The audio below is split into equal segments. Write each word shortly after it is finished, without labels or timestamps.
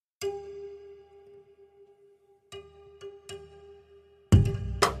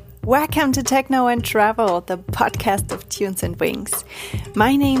Welcome to Techno and Travel, the podcast of Tunes and Wings.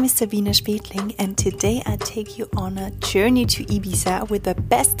 My name is Sabine Spetling, and today I take you on a journey to Ibiza with the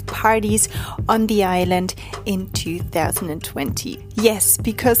best parties on the island in 2020. Yes,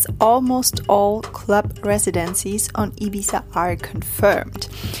 because almost all club residencies on Ibiza are confirmed.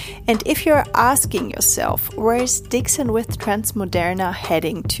 And if you're asking yourself, where's Dixon with Transmoderna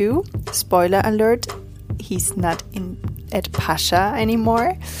heading to? Spoiler alert, he's not at Pasha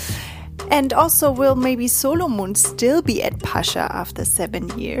anymore. And also, will maybe Solomon still be at Pasha after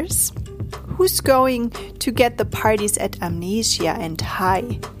 7 years? Who's going to get the parties at Amnesia and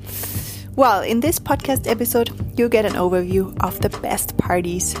High? Well, in this podcast episode, you get an overview of the best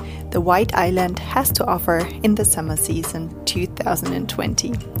parties the White Island has to offer in the summer season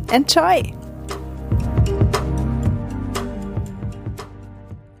 2020. Enjoy!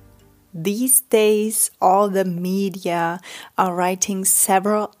 These days, all the media are writing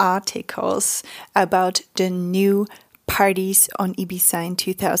several articles about the new parties on Ibiza in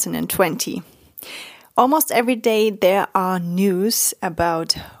 2020. Almost every day there are news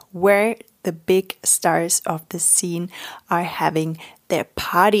about where the big stars of the scene are having their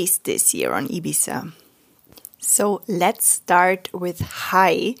parties this year on Ibiza. So let's start with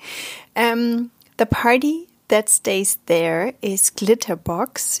High. The party that stays there is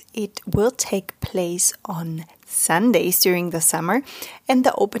Glitterbox. It will take place on Sundays during the summer, and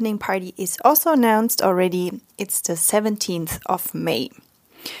the opening party is also announced already. It's the 17th of May.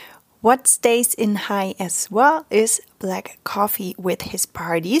 What stays in High as well is Black Coffee with his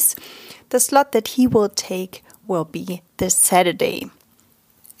parties. The slot that he will take will be this Saturday.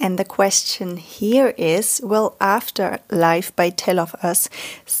 And the question here is, will Afterlife by Tell of Us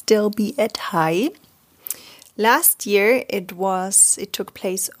still be at High? Last year it took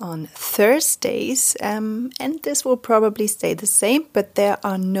place on Thursdays, and this will probably stay the same, but there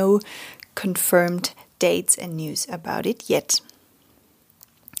are no confirmed dates and news about it yet.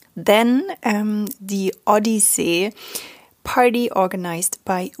 Then the Odyssey party organized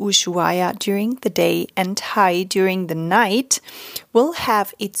by Ushuaia during the day and High during the night will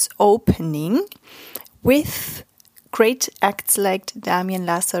have its opening with great acts like Damien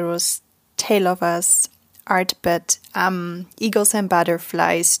Lazarus, Tale of Us, Artbed, Eagles and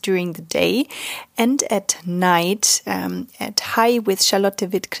Butterflies during the day, and at night at High with Charlotte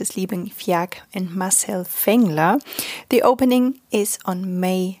Witt, Chris Lieben-Fiak and Marcel Fengler. The opening is on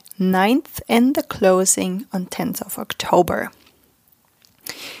May 9th and the closing on 10th of October.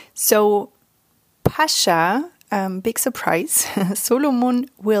 So Pasha, big surprise, Solomon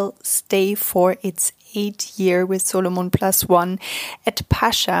will stay for its 8th year with Solomon Plus One at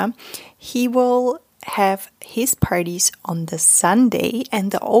Pasha. He will have his parties on the Sunday,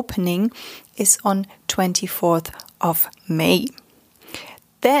 and the opening is on 24th of May.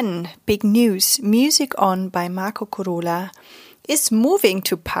 Then, big news, Music On by Marco Corolla is moving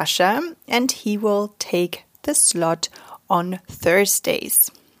to Pasha, and he will take the slot on Thursdays.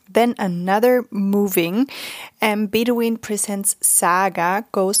 Then another moving, Bedouin Presents Saga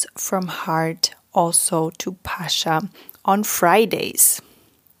goes from Heart also to Pasha on Fridays.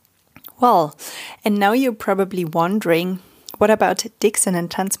 Well, and now you're probably wondering, what about Dixon and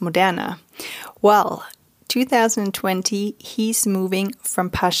Transmoderna? Well, 2020, he's moving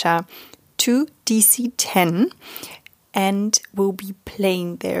from Pasha to DC10 and will be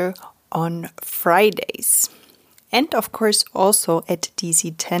playing there on Fridays. And of course also at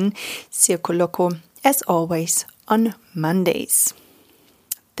DC10, Circo Loco, as always, on Mondays.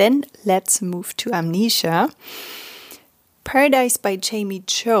 Then let's move to Amnesia. Paradise by Jamie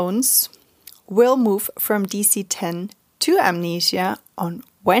Jones will move from DC10 to Amnesia on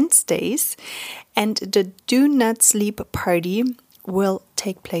Wednesdays, and the Do Not Sleep party will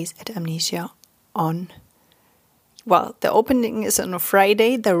take place at Amnesia the opening is on a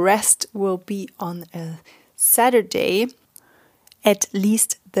Friday, the rest will be on a Saturday, at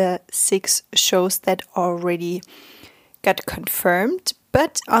least the 6 shows that already got confirmed,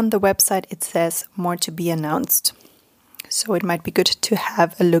 but on the website it says more to be announced. So it might be good to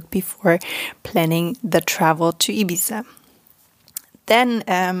have a look before planning the travel to Ibiza. Then,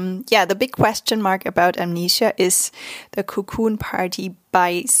 the big question mark about Amnesia is the Cocoon Party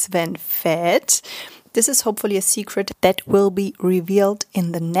by Sven Väth. This is hopefully a secret that will be revealed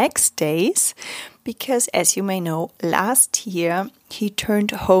in the next days, because as you may know, last year he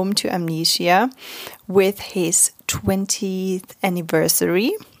turned home to Amnesia with his 20th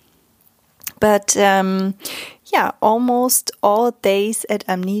anniversary. But almost all days at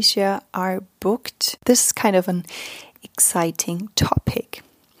Amnesia are booked. This is kind of an exciting topic.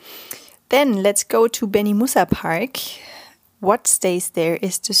 Then let's go to Beni Musa Park. what stays there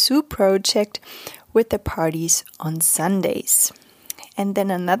is the Zoo project with the parties on Sundays. And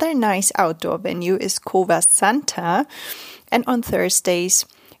then another nice outdoor venue is Cova Santa. And on Thursdays,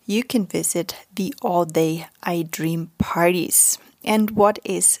 you can visit the all-day I Dream parties. And what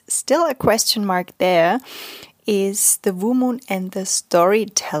is still a question mark there is the Wu Moon and the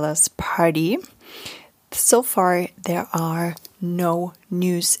Storytellers party. So far, there are no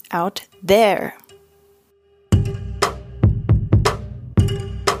news out there.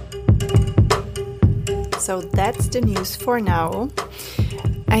 So that's the news for now.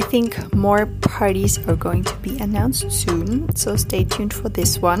 I think more parties are going to be announced soon, so stay tuned for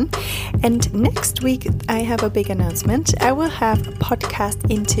this one. And next week, I have a big announcement. I will have a podcast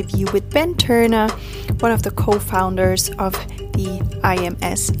interview with Ben Turner, one of the co-founders of the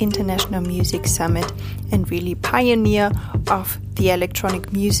IMS, International Music Summit, and really pioneer of the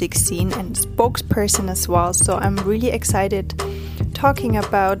electronic music scene and spokesperson as well. So I'm really excited talking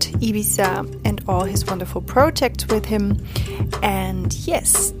about Ibiza and all his wonderful projects with him. And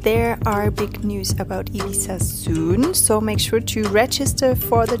yes, there are big news about Ibiza soon, so make sure to register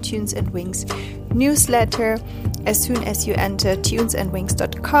for the Tunes and Wings newsletter. As soon as you enter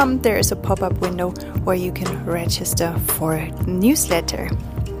tunesandwings.com, there is a pop-up window where you can register for the newsletter.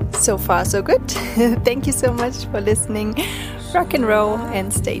 So far, so good. Thank you so much for listening. Rock and roll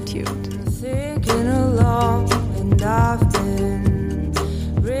and stay tuned. Thinking along, and I've been